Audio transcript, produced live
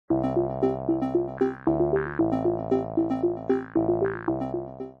Hey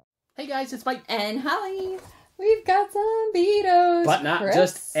guys, it's Mike and Holly. We've got some Beados, but not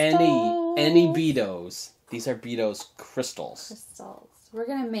crystals. Just any Beados. These are Beados crystals. We're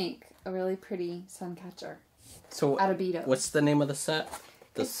gonna make a really pretty sun catcher. So out of Beados. What's the name of the set?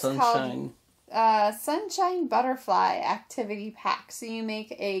 The it's Sunshine. Called, Sunshine Butterfly Activity Pack. So you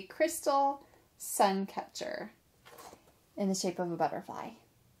make a crystal sun catcher in the shape of a butterfly.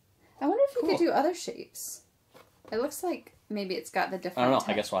 I wonder if you could do other shapes. It looks like maybe it's got the different. I don't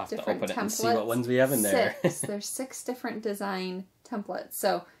know. I guess we'll have to open it and see what ones we have in there. There's 6 different design templates.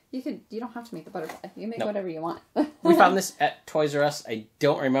 So you don't have to make the butterfly. You make whatever you want. We found this at Toys R Us. I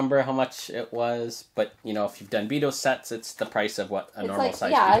don't remember how much it was, but you know, if you've done Beados sets, it's the price of what a normal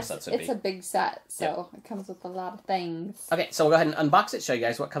size Beados set would be. It's a big set, so it comes with a lot of things. Okay, so we'll go ahead and unbox it, show you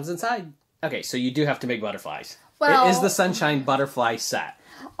guys what comes inside. Okay, so you do have to make butterflies. Well, it is the Sunshine Butterfly set.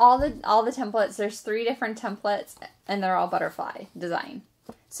 All the templates, there's 3 different templates, and they're all butterfly design.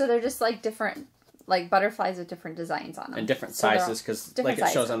 So they're just like different, like butterflies with different designs on them. And different sizes, because like it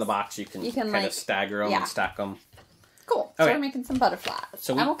shows on the box, you can kind of stagger them and stack them. Cool. So we're making some butterflies.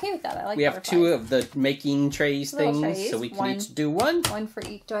 So I'm okay with that. I like we have 2 of the making trays things, so we can each do one. One for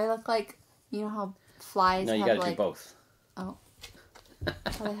each. Do I look like, you know how flies No, you have gotta do both. Oh.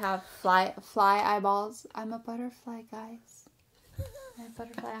 How they have fly eyeballs. I'm a butterfly, guys. I have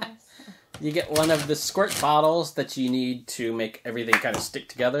butterfly eyes. You get one of the squirt bottles that you need to make everything kind of stick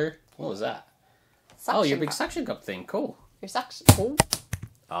together. What was that? Suction your big suction cup thing. Cool. Your suction. Oh.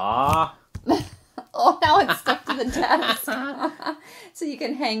 Ah. Oh, now it's stuck to the desk. So you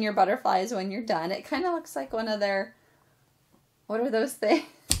can hang your butterflies when you're done. It kind of looks like one of their... What are those things?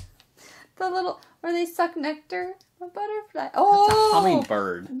 The little... Where they suck nectar? A butterfly. Oh! It's a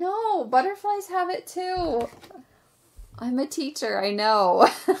hummingbird. No, butterflies have it too. I'm a teacher, I know.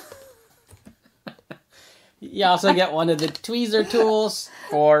 You also get one of the tweezer tools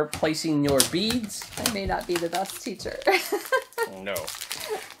for placing your beads. I may not be the best teacher. No.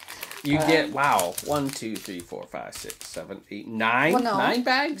 You get, wow, 1, 2, 3, 4, 5, 6, 7, 8, 9. Well, no. 9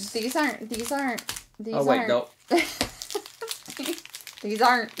 bags? These aren't. Oh, wait, no. These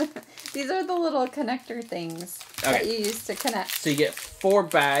aren't. These are the little connector things that you use to connect. So you get 4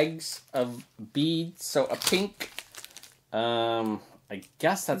 bags of beads. So a pink, I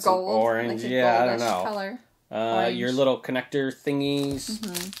guess that's gold, an orange. like I don't know. Color. Your little connector thingies.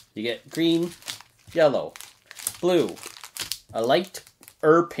 Mm-hmm. You get green, yellow, blue, a light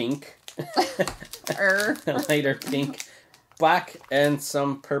pink, a lighter pink, black, and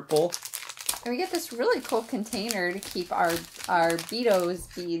some purple. And we get this really cool container to keep our Beados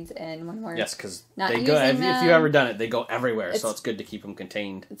beads in when we're because not they go. If you've ever done it, they go everywhere. So it's good to keep them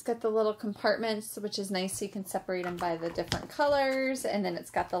contained. It's got the little compartments, which is nice, so you can separate them by the different colors. And then it's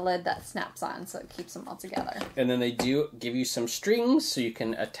got the lid that snaps on, so it keeps them all together. And then they do give you some strings, so you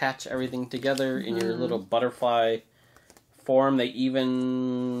can attach everything together in your little butterfly form. They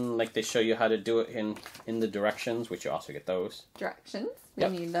even they show you how to do it in the directions, which you also get those directions. We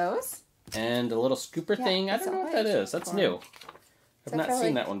need those. And a little scooper thing. I don't know what that is. That's new. I've not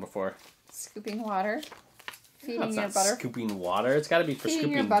seen that one before. Scooping water. Feeding your butterflies. Scooping water. It's got to be for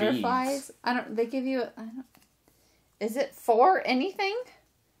scooping your butterflies. Beads. I don't. They give you. Is it for anything,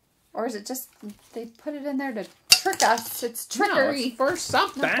 or is it just they put it in there to trick us? It's trickery. No, it's for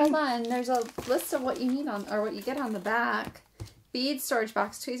something. No, hold on. There's a list of what you need or what you get on the back. Bead storage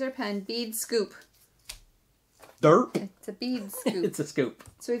box, tweezer pen, bead scoop. Dirt. It's a bead scoop. It's a scoop.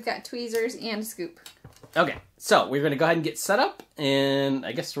 So we've got tweezers and a scoop. Okay, so we're going to go ahead and get set up, and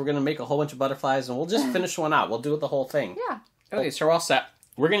I guess we're going to make a whole bunch of butterflies, and we'll just finish one out. We'll do the whole thing. Yeah. Okay, so we're all set.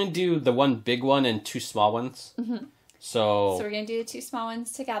 We're going to do the one big one and 2 small ones. Mm-hmm. So we're going to do the 2 small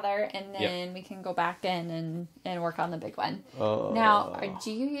ones together, and then we can go back in and work on the big one. Now,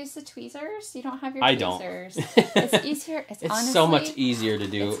 do you use the tweezers? You don't have your tweezers. I don't. It's easier. It's honestly so much easier to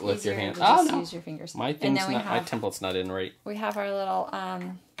do it with your hands. Just use your fingers. My template's not in right. We have our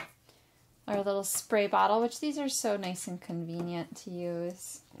little spray bottle, which these are so nice and convenient to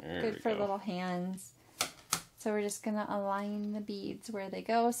use. Good for little hands. So we're just going to align the beads where they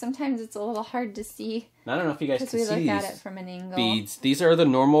go. Sometimes it's a little hard to see. I don't know if you guys can see these. Because we look at it from an angle. Beads. These are the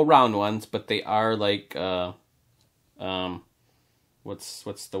normal round ones, but they are like, what's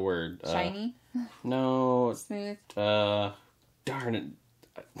the word? Shiny? No. Smooth? Darn it.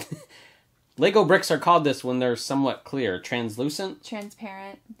 Lego bricks are called this when they're somewhat clear. Translucent?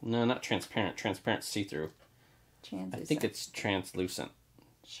 Transparent? No, not transparent. Transparent see-through. Translucent. I think it's translucent.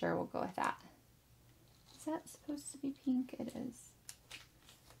 Sure, we'll go with that. Is that supposed to be pink? It is.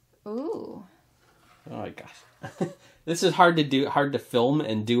 Ooh. Oh my gosh. This is hard to film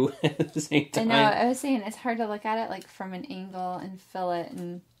and do at the same time. I know, I was saying it's hard to look at it like from an angle and fill it,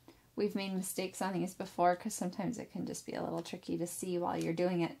 and we've made mistakes on these before because sometimes it can just be a little tricky to see while you're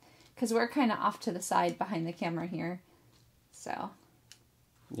doing it because we're kind of off to the side behind the camera here. So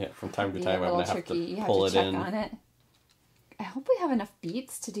yeah, from time to time I'm going to have to pull it in. On it. I hope we have enough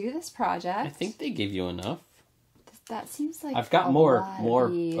beads to do this project. I think they gave you enough. That seems like I've got more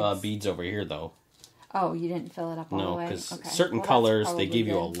beads over here though. Oh, you didn't fill it up all the way? No, because certain colors, they give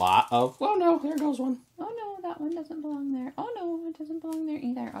you a lot of... Well, no, there goes one. Oh, no, that one doesn't belong there. Oh, no, it doesn't belong there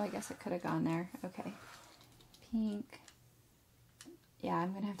either. Oh, I guess it could have gone there. Okay. Pink. Yeah,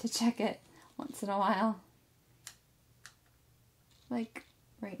 I'm going to have to check it once in a while. Like,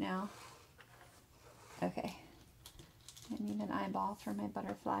 right now. Okay. I need an eyeball for my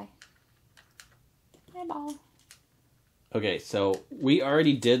butterfly. Eyeball. Okay, so we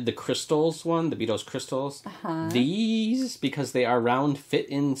already did the crystals one, the Beados crystals. These, because they are round, fit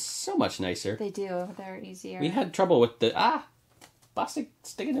in so much nicer. They do. They're easier. We had trouble with the... plastic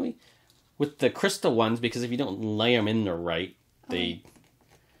sticking to me. With the crystal ones, because if you don't lay them in the right, they...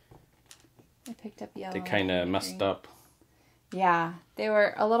 I picked up yellow. They kind of messed up. Yeah, they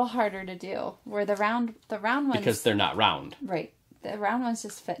were a little harder to do. Where the round ones... Because they're not round. Right. The round ones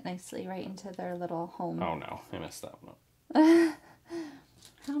just fit nicely right into their little home. Oh no, I messed that one up.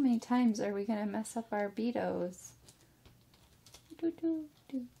 How many times are we going to mess up our Beados? Oh,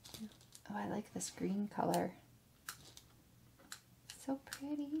 I like this green color. So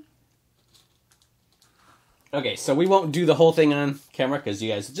pretty. Okay, so we won't do the whole thing on camera because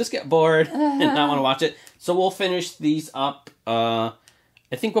you guys just get bored and not want to watch it. So we'll finish these up. I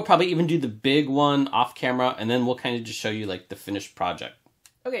think we'll probably even do the big one off camera, and then we'll kind of just show you like the finished project.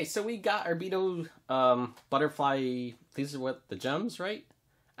 Okay, so we got our Beados butterfly. These are what, the gems, right?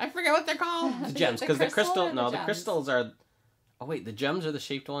 I forget what they're called. The gems, because the crystals are. Oh wait, the gems are the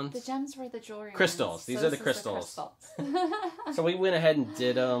shaped ones. The gems were the jewelry crystals. Ones. These are the crystals. So we went ahead and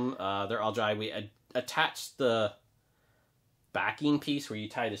did them. They're all dry. We attached the backing piece where you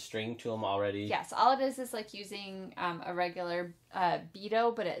tie the string to them already. Yes, all it is like using a regular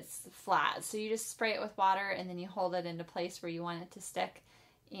Beado, but it's flat. So you just spray it with water and then you hold it into place where you want it to stick.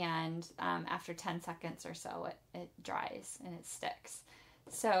 And after 10 seconds or so, it dries and it sticks.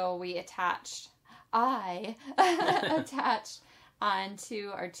 So we attached onto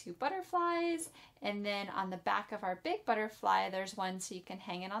our two butterflies, and then on the back of our big butterfly, there's one so you can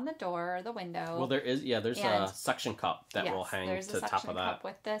hang it on the door or the window. Well, there's a suction cup that will hang to the top of that. There's a suction cup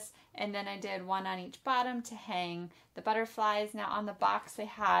with this, and then I did one on each bottom to hang the butterflies. Now on the box they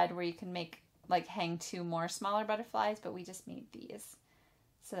had where you can hang two more smaller butterflies, but we just made these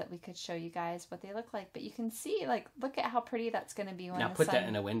so that we could show you guys what they look like. But you can see, look at how pretty that's going to be when the sun... Now put that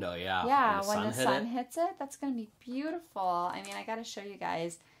in a window, yeah. Yeah, when the sun hits it, that's going to be beautiful. I mean, I got to show you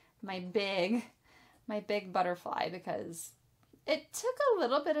guys my big butterfly because it took a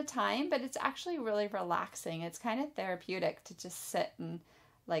little bit of time, but it's actually really relaxing. It's kind of therapeutic to just sit and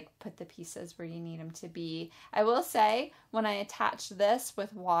put the pieces where you need them to be. I will say, when I attached this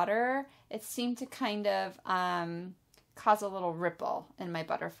with water, it seemed to kind of... cause a little ripple in my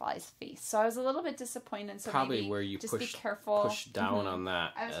butterfly's face. So I was a little bit disappointed. So probably where you just be careful. Push down on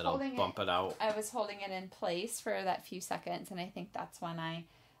that, it'll bump it out. I was holding it in place for that few seconds, and I think that's when I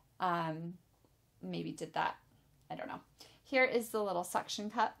maybe did that. I don't know. Here is the little suction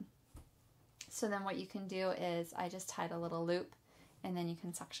cup. So then what you can do is I just tied a little loop, and then you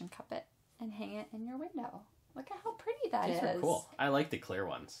can suction cup it and hang it in your window. Look at how pretty that is. These are cool. I like the clear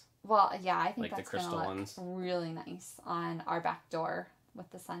ones. Well, yeah, I think that's the crystal gonna look ones. really nice on our back door with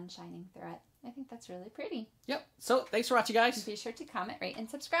the sun shining through it. I think that's really pretty. Yep. So, thanks for watching, guys. Be sure to comment, rate, and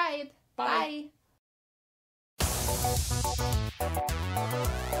subscribe. Bye. Bye.